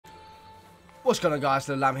What's going on, guys?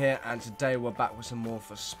 Lamb here, and today we're back with some more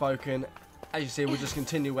Forspoken. As you see, we'll just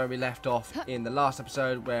continue where we left off in the last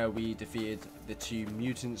episode, where we defeated the 2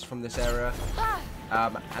 mutants from this area.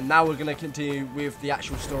 And now we're going to continue with the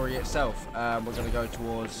actual story itself. We're going to go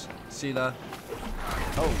towards Sela.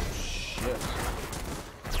 Oh, shit.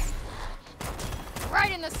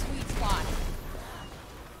 Right in the sweet spot.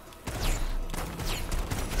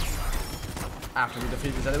 After we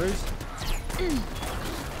defeat these enemies.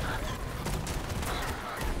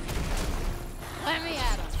 Let me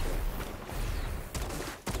at him.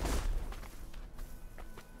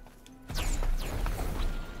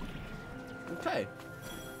 Okay.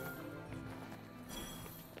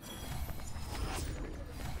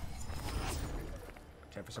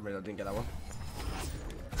 Okay, for some reason I didn't get that one.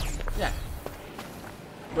 Yeah.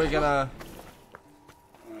 We're gonna...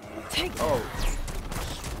 Take Oh.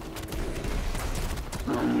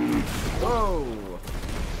 Whoa.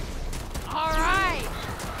 All right.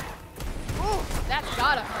 Ooh, that's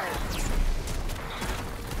gotta hurt.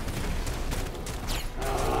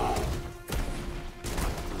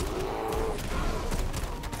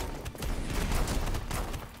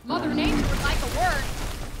 Mother Nature would like a word.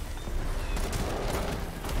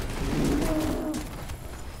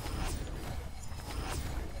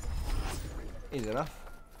 Easy enough.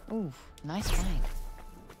 Ooh, nice find.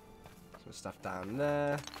 Some stuff down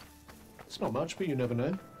there. It's not much, but you never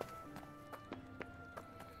know.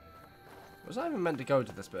 Was I even meant to go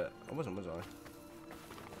to this bit? I wasn't, was I?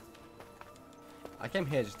 I came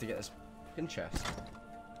here just to get this fucking chest.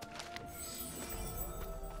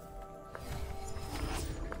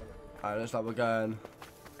 Alright, looks like we're going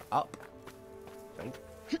up. I think.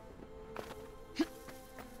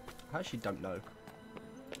 I actually don't know.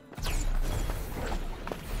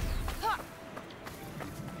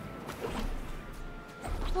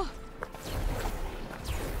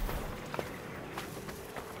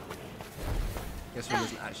 This one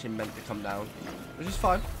isn't actually meant to come down, which is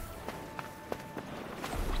fine.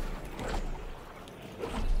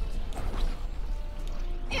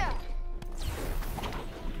 Yeah.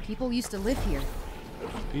 People used to live here.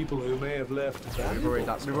 People who may have left We've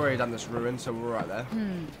already done this ruin, so we're right there.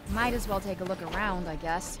 Might as well take a look around, I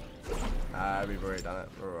guess. We've already done it.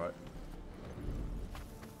 We're alright.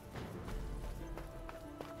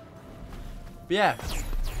 But yeah,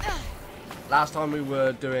 last time we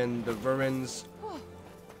were doing the ruins.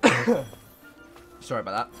 Sorry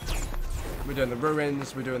about that. We're doing the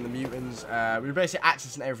ruins, we're doing the mutants. We were basically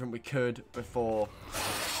accessing everything we could before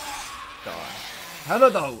die. Hello,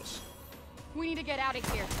 those. We need to get out of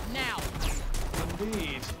here now.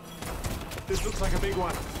 Indeed. This looks like a big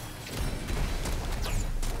one.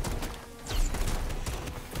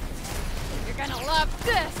 You're gonna love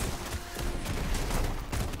this.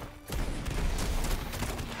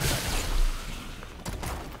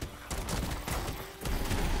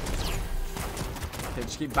 Okay,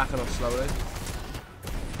 just keep backing off slowly.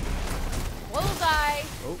 Bullseye.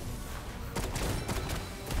 Oh.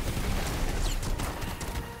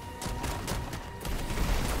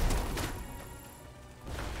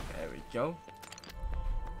 There we go.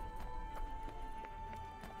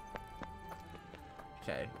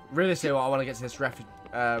 Okay. Realistically, I want to get to this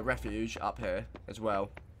refuge up here as well.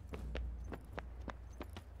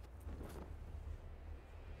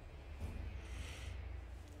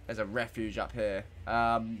 There's a refuge up here,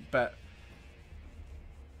 but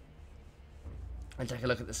and take a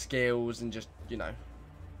look at the skills and just, you know.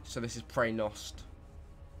 So this is Frey Holland.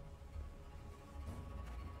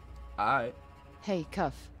 Alright. Hey,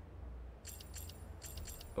 Cuff.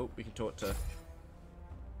 Oh, we can talk to.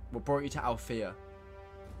 What brought you to Athia?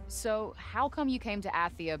 So, how come you came to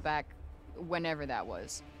Athia back whenever that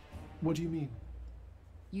was? What do you mean?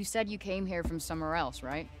 You said you came here from somewhere else,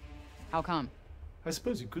 right? How come? I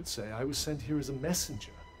suppose you could say I was sent here as a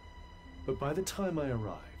messenger. But by the time I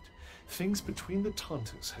arrived, things between the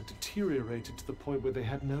Tantas had deteriorated to the point where they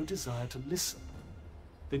had no desire to listen.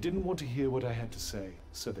 They didn't want to hear what I had to say,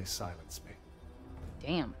 so they silenced me.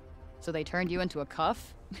 Damn. So they turned you into a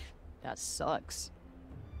cuff? That sucks.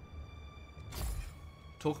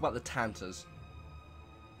 Talk about the Tantas.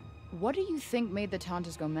 What do you think made the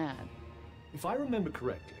Tantas go mad? If I remember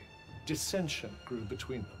correctly, dissension grew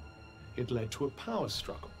between them. It led to a power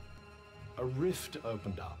struggle. A rift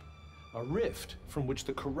opened up. A rift from which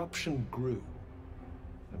the corruption grew.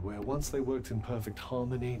 And where once they worked in perfect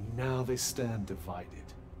harmony, now they stand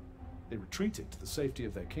divided. They retreated to the safety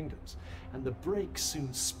of their kingdoms, and the break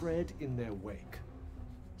soon spread in their wake.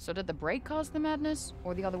 So did the break cause the madness,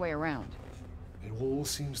 or the other way around? It all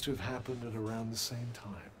seems to have happened at around the same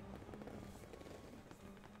time.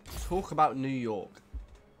 Talk about New York.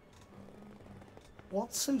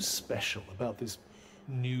 What's so special about this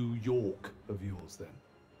New York of yours, then?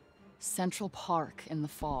 Central Park in the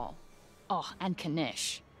fall. Oh, and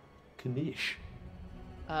Knish. Knish?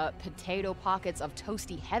 Potato pockets of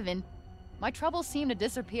toasty heaven. My troubles seem to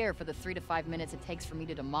disappear for the 3 to 5 minutes it takes for me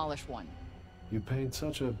to demolish one. You paint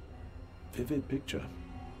such a vivid picture.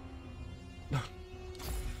 Right,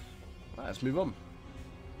 let's move on.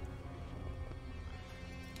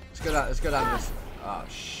 Let's go down this. Oh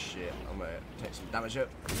shit, I'm gonna take some damage here.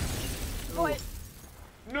 What?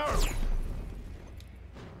 No!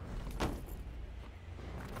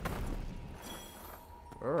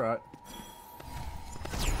 Alright.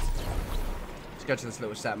 Let's go to this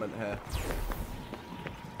little settlement here.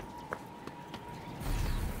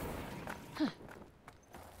 And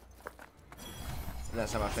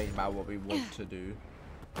let's have a think about what we want to do.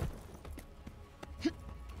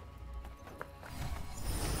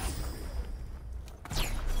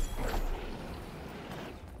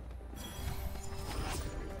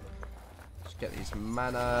 Let's get these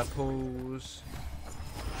mana pools.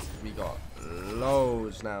 We got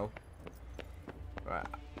loads now. Right.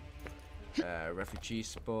 Refugee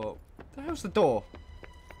spot. The hell's the door?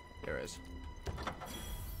 Here it is.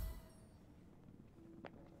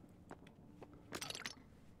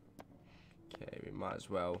 Okay, we might as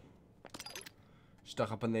well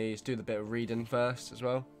stock up on these. Do the bit of reading first as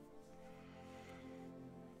well.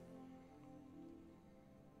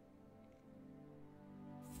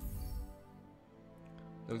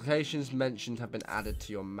 The locations mentioned have been added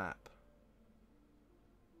to your map.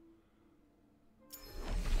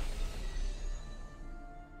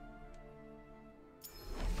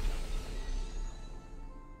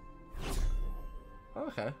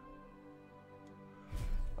 Okay.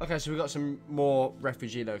 Okay, so we got some more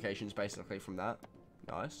refugee locations basically from that.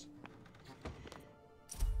 Nice.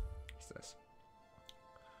 What's this?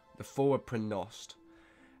 The forward Prenost.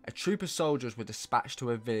 A troop of soldiers were dispatched to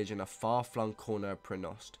a village in a far-flung corner of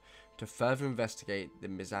Prenost to further investigate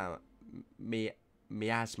the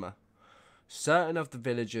miasma. Certain of the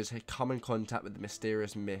villagers had come in contact with the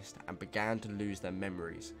mysterious mist and began to lose their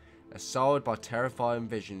memories. Assailed by terrifying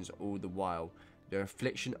visions all the while, their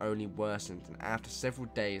affliction only worsened, and after several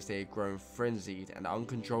days they had grown frenzied and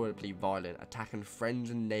uncontrollably violent, attacking friends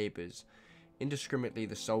and neighbours. Indiscriminately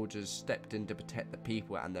the soldiers stepped in to protect the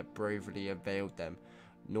people, and their bravery availed them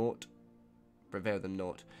naught.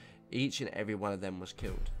 Each and every one of them was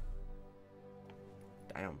killed.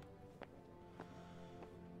 Damn.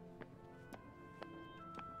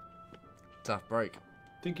 Tough break.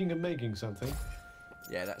 Thinking of making something?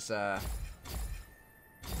 Yeah, that's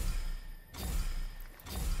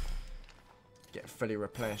get fully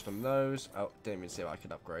replenished on those. Oh, didn't even see if I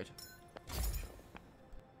could upgrade.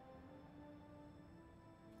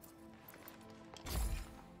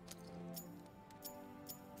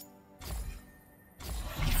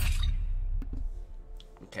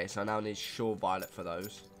 Okay, so I now need Sure Violet for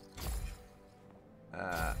those.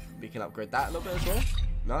 We can upgrade that a little bit as well.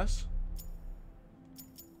 Nice.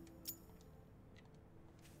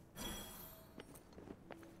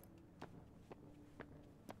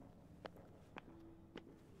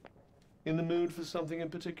 In the mood for something in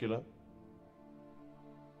particular?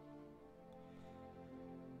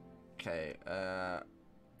 Okay,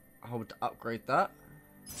 hold to upgrade that.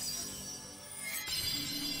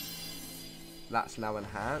 That's now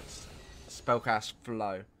enhanced. Spellcast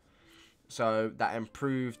flow. So that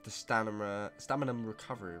improved the stamina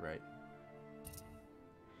recovery rate.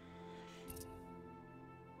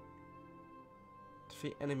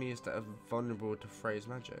 Defeat enemies that are vulnerable to Frey's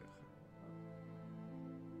magic.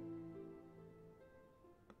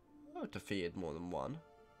 Oh, defeated more than one.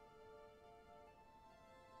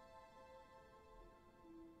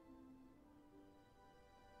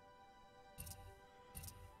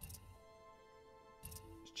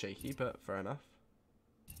 It's cheeky, but fair enough.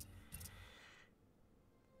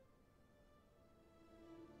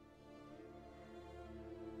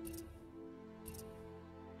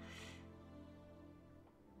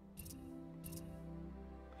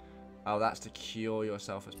 Oh, that's to cure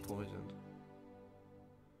yourself as poisoned.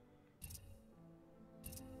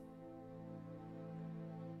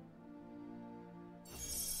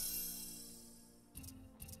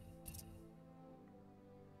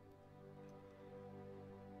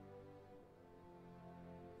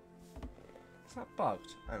 Is that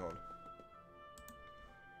bugged? Hang on.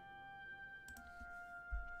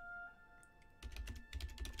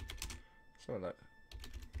 So look.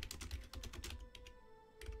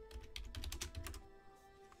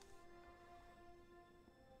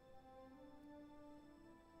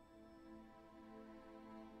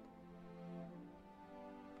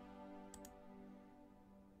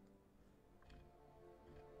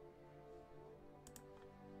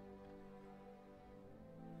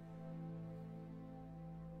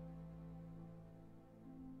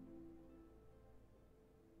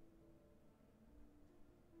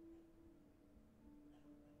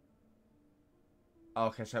 Oh,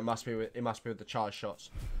 okay, so it must be with the charge shots.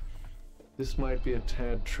 This might be a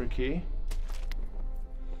tad tricky.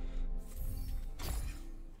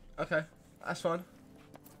 Okay, that's fine.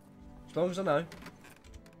 As long as I know.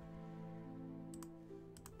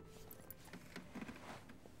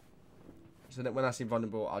 So that when I see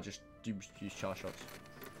vulnerable, I'll just use charge shots.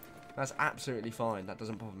 That's absolutely fine. That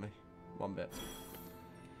doesn't bother me one bit.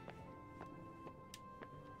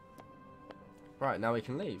 Right, now we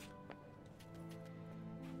can leave.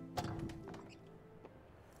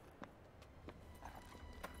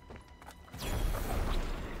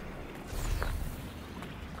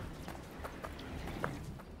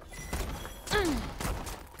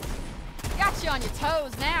 Got you on your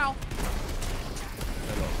toes now.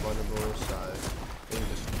 They're not vulnerable, so they can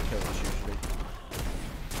just kill us usually.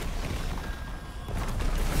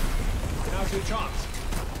 Now's your chance.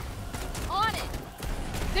 On it.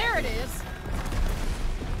 There it is.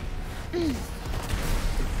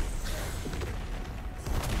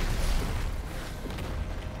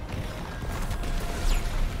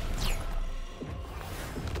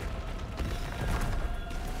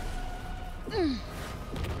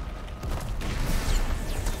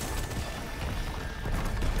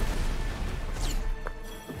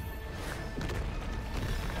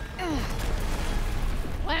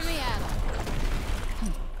 Let me at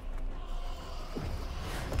him.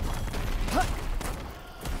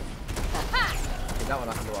 That one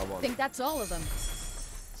I can do what I want. Think that's all of them.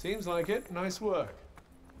 Seems like it. Nice work.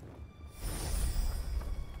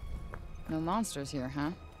 No monsters here,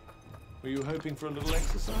 huh? Were you hoping for a little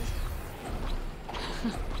exercise?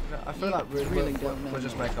 I feel like we'll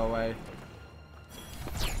just make our way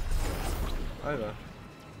over.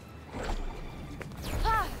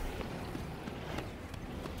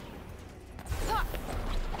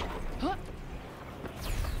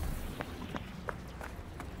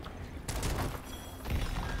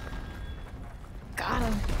 Got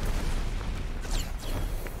him.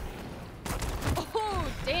 Oh,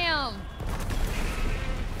 damn.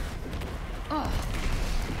 Ugh.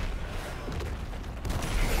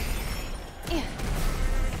 Yeah.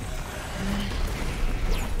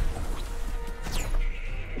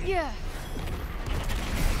 Yeah.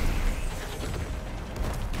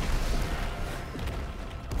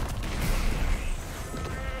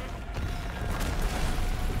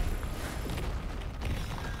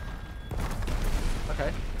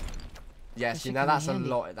 Okay. Yeah, see should now come in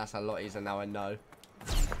that's handy. a lot easier now I know.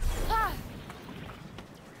 Ah.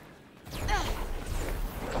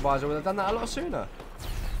 Otherwise I would have done that a lot sooner.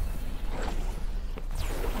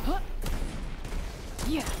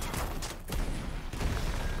 Yeah.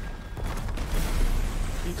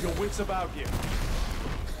 Keep your wits about you.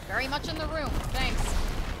 Very much in the room. Thanks.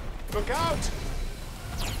 Look out!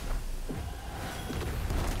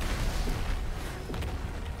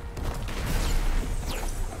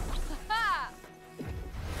 Ha!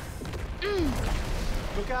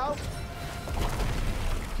 Look out!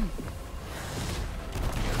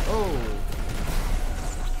 Oh.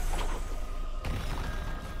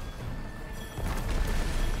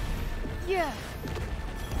 Yeah.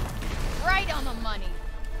 Right on the money.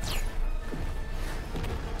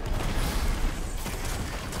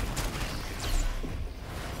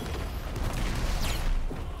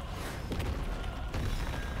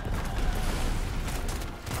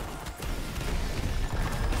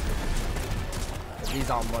 These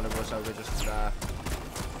aren't vulnerable, so we're just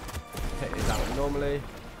hit these out normally.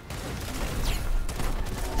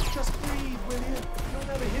 Just breathe, will you? You'll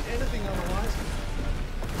never hit anything otherwise.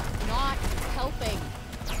 Not helping.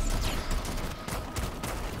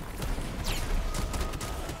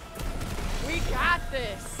 We got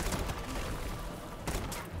this.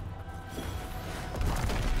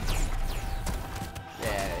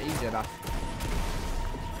 Yeah, easy enough.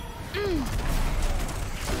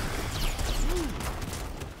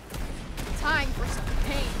 Time for some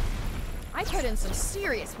pain. I put in some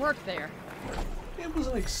serious work there. It was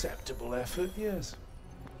an acceptable effort, yes.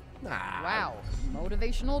 Nah. Wow,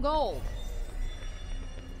 motivational gold.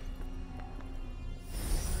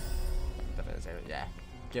 Yeah.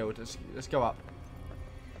 Guild, let's go up.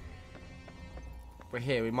 We're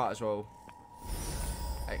here, we might as well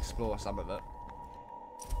explore some of it.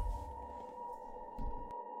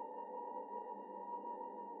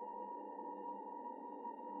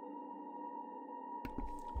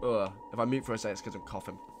 Ugh, if I mute for a second, it's because I'm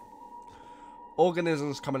coughing.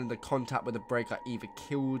 Organisms coming into contact with the break are either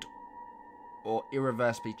killed or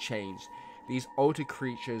irreversibly changed. These altered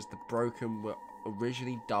creatures, the Broken, were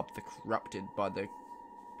originally dubbed the Corrupted by the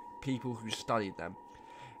people who studied them,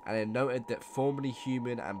 and it noted that formerly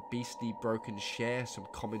human and beastly Broken share some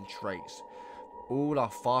common traits. All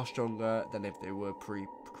are far stronger than if they were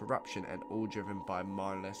pre-corruption, and all driven by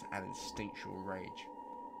mindless and instinctual rage.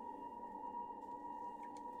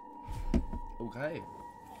 Okay.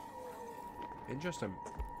 Interesting.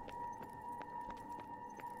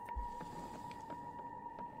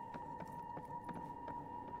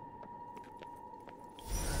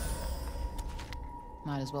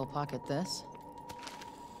 Might as well pocket this.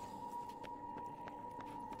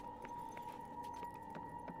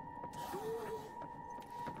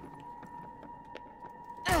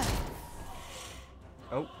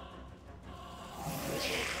 Oh.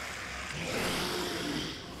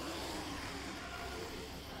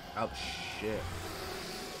 Oh, shit.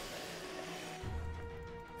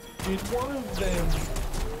 Did one of them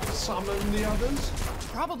summon the others?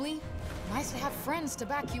 Probably. Nice to have friends to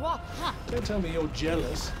back you up, huh? Don't tell me you're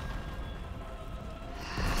jealous.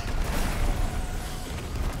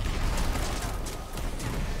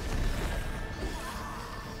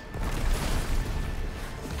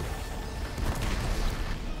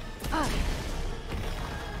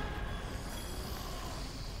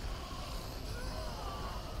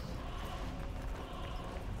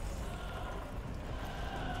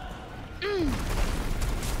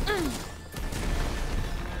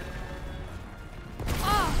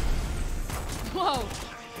 Whoa!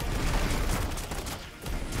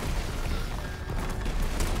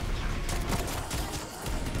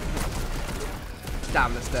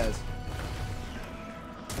 Down the stairs.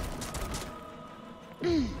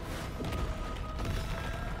 The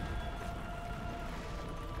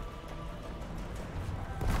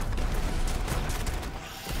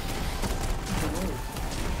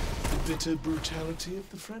bitter brutality of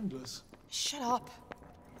the friendless. Shut up.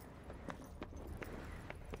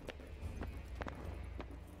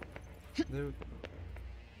 No.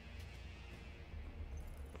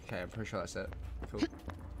 Okay, I'm pretty sure that's it. Cool.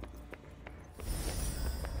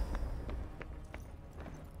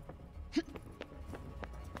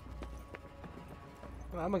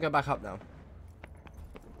 Well, I'm gonna go back up now.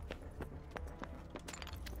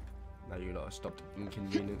 Now you lot have stopped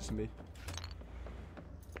inconveniencing me.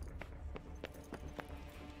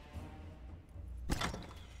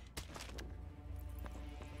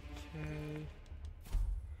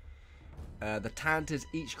 The Tantas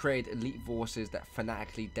each create elite forces that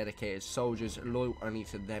fanatically dedicated soldiers, loyal only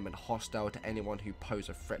to them and hostile to anyone who pose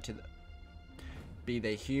a threat to them, be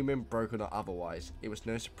they human, broken or otherwise. It was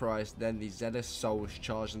no surprise then these zealous souls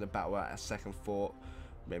charged in the battle at a second thought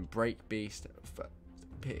when Break Beast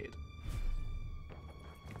appeared.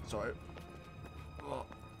 Sorry. Oh.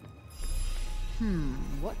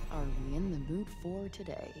 What are we in the mood for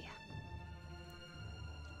today?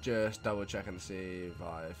 Just double checking to see if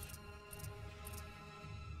I've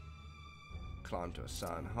climbed to a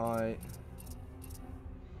certain height.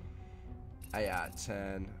 8 out of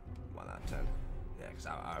 10. 1 out of 10. Yeah, because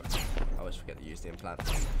I always forget to use the implant.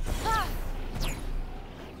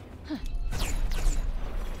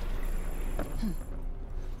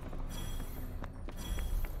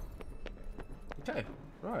 Okay,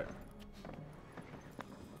 right.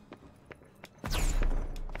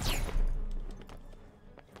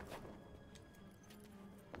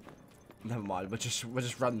 Never mind, we'll just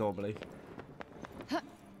run normally.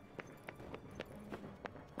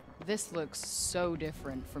 This looks so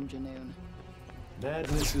different from Janoon.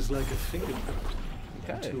 Madness is like a fingerprint.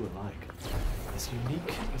 Okay. The two alike. As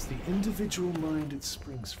unique as the individual mind it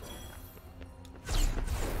springs from.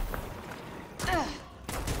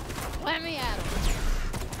 Let me at him.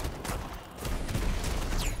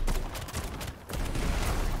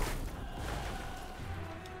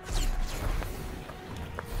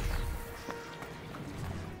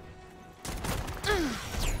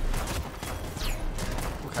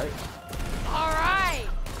 Okay. All right.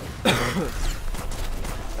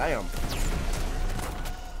 Damn.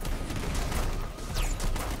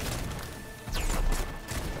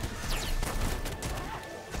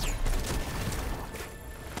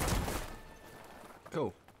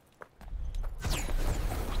 Cool.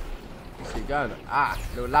 Let's keep going. Ah,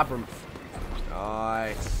 little labyrinth.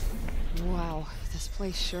 Nice. Wow, this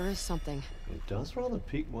place sure is something. It does rather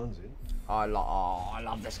pique one's in. I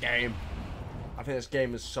love this game. I think this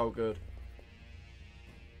game is so good.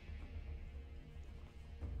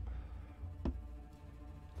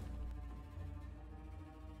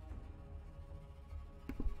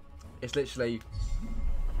 It's literally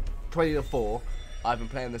 20 to 4. I've been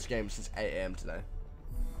playing this game since 8 AM today.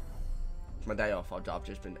 It's my day off. I've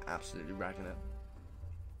just been absolutely ragging it.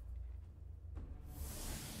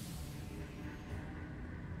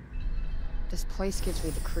 This place gives me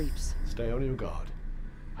the creeps. Stay on your guard.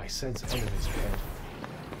 I sense enemies ahead.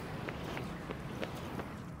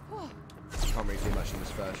 Can't really do much in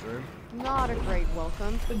this first room. Not a great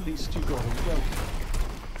welcome. At least you got a welcome.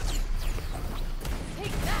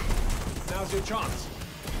 Take that! Now's your chance.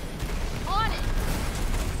 On it!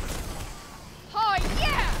 Oh,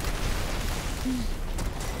 yeah!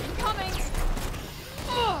 Incoming!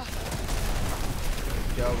 Ugh.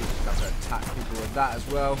 Go, we just have to attack people with that as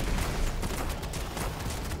well.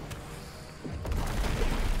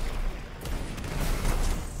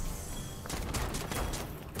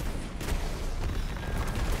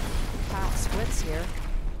 Path splits here.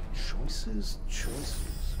 Choices.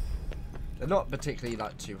 They're not particularly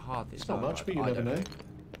like too hard. These It's not much, but you I never don't know. think.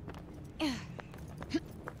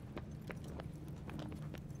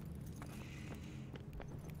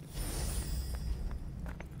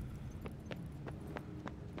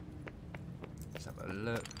 Let's have a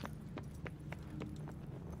look.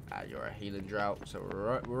 Ah, you're a healing drought, so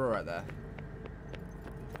we're all right there.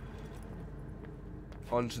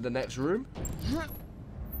 On to the next room.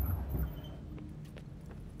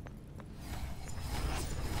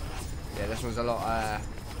 Yeah, this one's a lot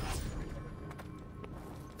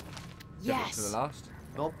different to the last.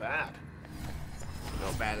 Not bad.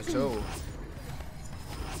 Not bad at all.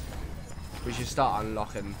 We should start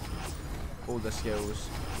unlocking all the skills.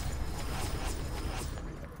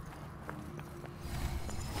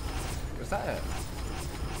 Was that it?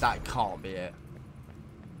 That can't be it.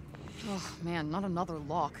 Oh man, not another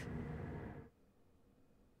lock.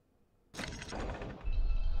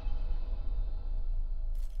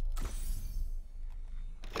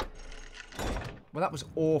 Well, that was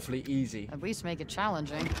awfully easy. At least make it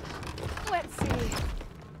challenging. Let's see.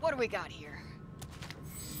 What do we got here?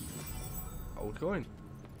 Old coin.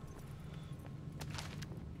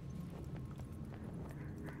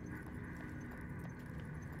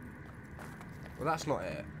 Well, that's not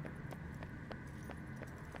it.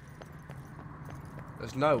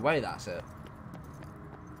 There's no way that's it.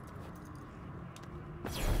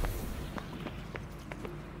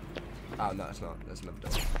 Oh, no, it's not. There's another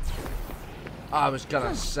door. I was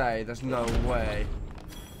gonna say, there's no way.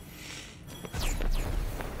 Do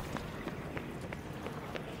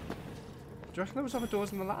you reckon there was other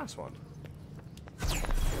doors in the last one?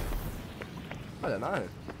 I don't know.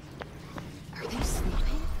 Are they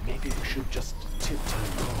sleeping? Maybe we should just tiptoe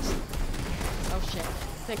past them. Oh shit.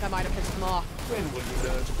 Think I might have pissed them off. When will you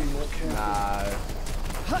learn to be more careful?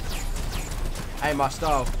 No. Hey, my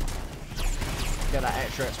style. Get that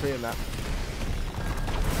extra XP in that.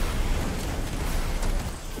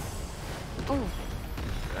 Oh.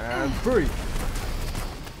 And free.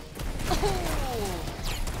 Oh.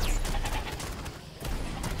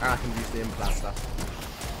 And I can use the implant stuff.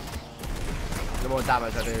 The more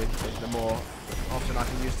damage I do, the more often I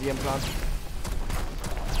can use the implant.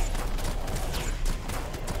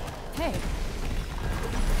 Hey.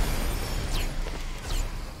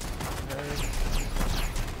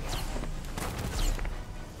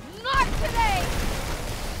 Not today!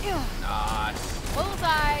 Nice.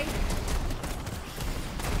 Bullseye!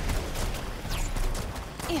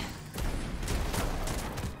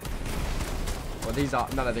 Well, these are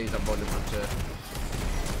none of these are vulnerable to.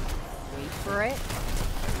 Wait for it.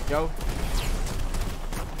 There we go.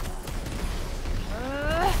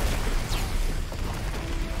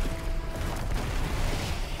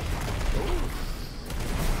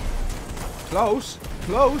 Close,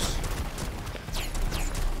 close.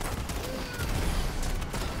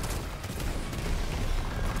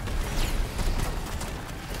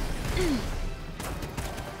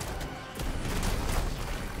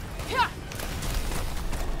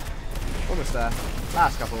 Almost there.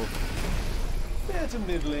 Last couple. Fair to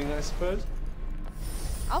middling, I suppose.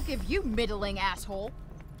 I'll give you middling, asshole.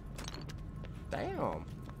 Damn.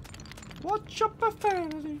 What's your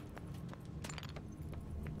profanity?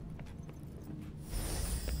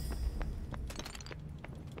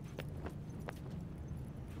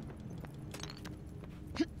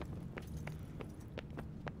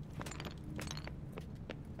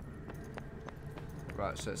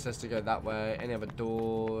 Right, so it says to go that way. Any other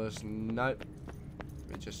doors? Nope.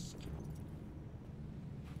 We just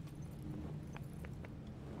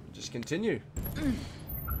continue.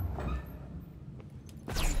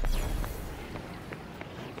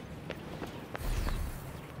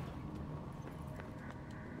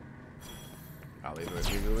 Oh,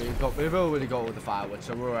 we've already got all the firewood,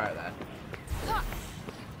 so we're alright there.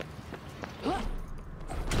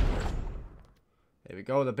 Here we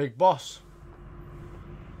go, the big boss.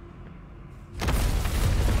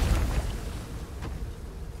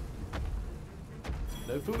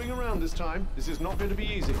 No fooling around this time. This is not going to be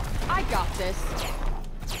easy. I got this.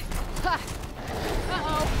 Ha!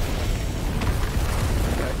 Uh-oh.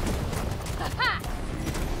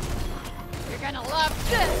 You're gonna love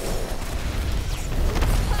this!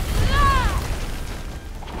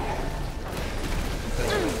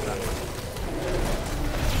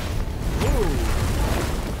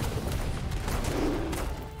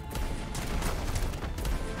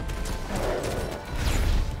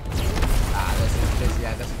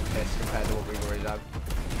 This is piss compared to what we've already done.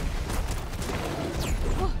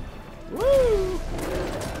 Woo!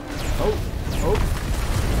 Oh!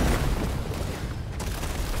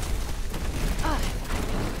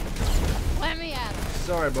 Let me at it.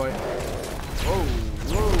 Sorry, boy. Whoa!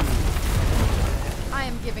 I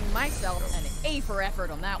am giving myself an A for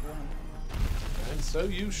effort on that one. And so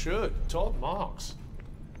you should. Top marks.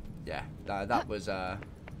 Yeah, that was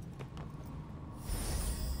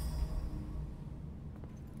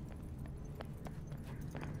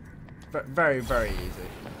very, very easy.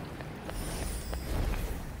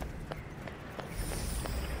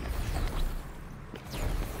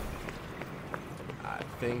 I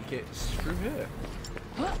think it's through here.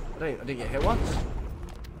 I didn't get hit once.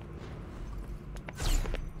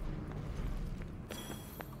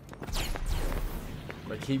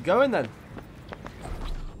 But keep going then.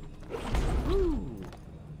 Woo.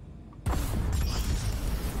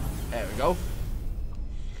 There we go.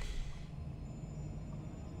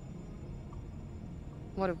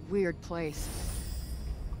 What a weird place.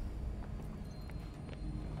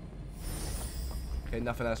 Okay,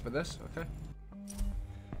 nothing else but this. Okay.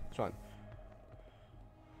 It's fine.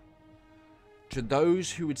 To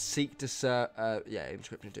those who would seek to serve,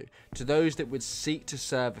 inscription 2. To those that would seek to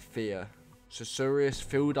serve Athia, Susurius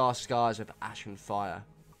filled our skies with ash and fire.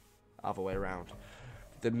 Other way around.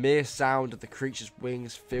 The mere sound of the creature's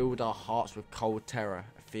wings filled our hearts with cold terror.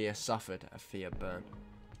 Athia suffered, Athia burned.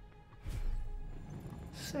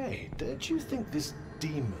 Say, don't you think this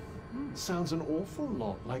demon sounds an awful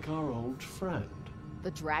lot like our old friend?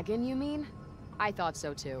 The dragon, you mean? I thought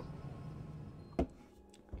so too.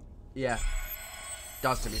 Yeah.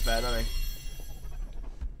 Does, to be fair, doesn't he?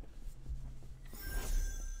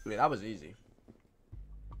 I mean, that was easy.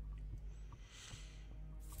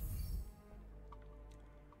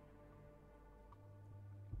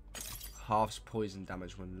 Halves poison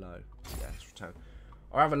damage when low. Yes, return.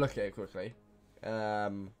 I'll have a look at it quickly. I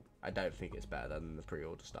don't think it's better than the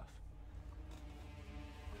pre-order stuff.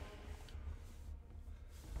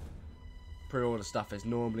 Pre-order stuff is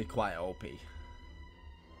normally quite OP.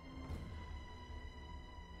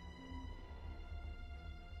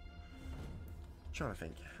 Trying to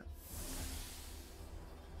think.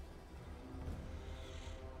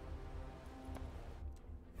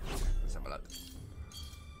 Let's have a look.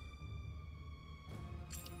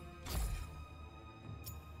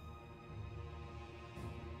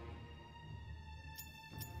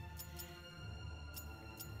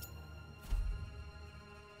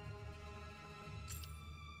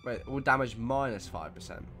 Wait, all damage minus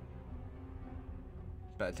 5%.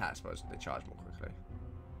 But attack, I suppose they charge more quickly.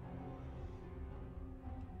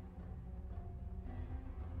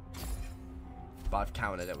 But I've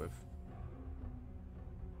countered it with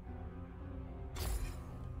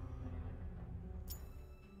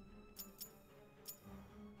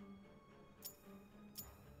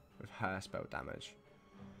her spell damage.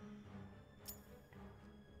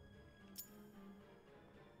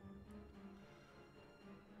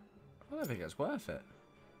 I don't think it's worth it.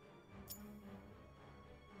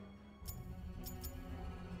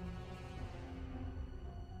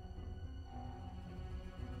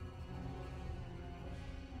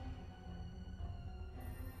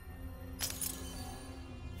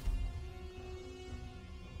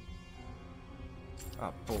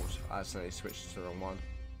 Oh, balls. I accidentally switched to the wrong one.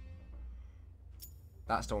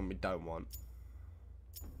 That's the one we don't want.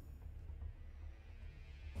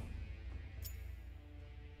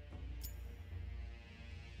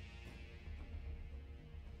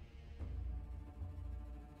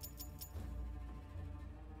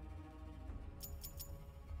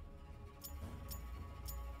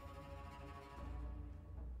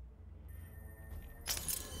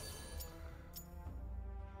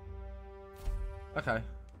 Okay,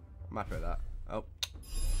 I'm happy with that. Oh,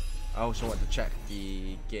 I also want to check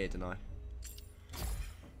the gear, didn't I?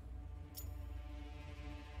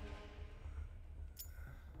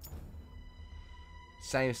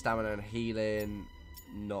 Same stamina and healing,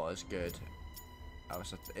 not as good. Oh,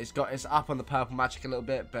 so it's up on the purple magic a little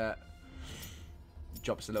bit, but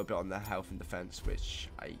drops a little bit on the health and defense, which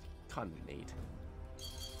I kind of need.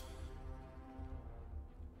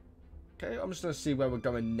 Okay, I'm just going to see where we're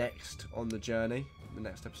going next on the journey, the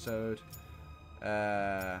next episode.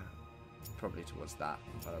 Probably towards that,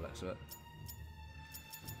 by the looks of it.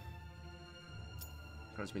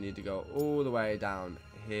 because we need to go all the way down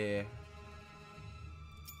here.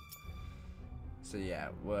 So yeah,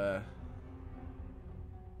 we're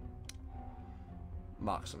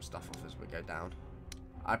mark some stuff off as we go down.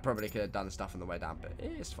 I probably could have done stuff on the way down, but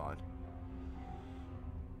it's fine.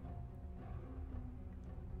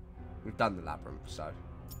 We've done the labyrinth, so.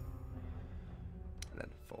 And then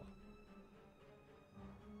 4.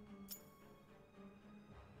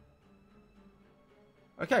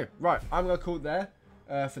 Okay, right. I'm going to call it there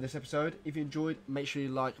for this episode. If you enjoyed, make sure you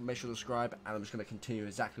like, make sure to subscribe, and I'm just going to continue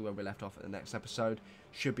exactly where we left off at the next episode.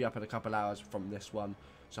 Should be up in a couple hours from this one.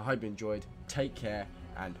 So I hope you enjoyed. Take care,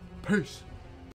 and peace.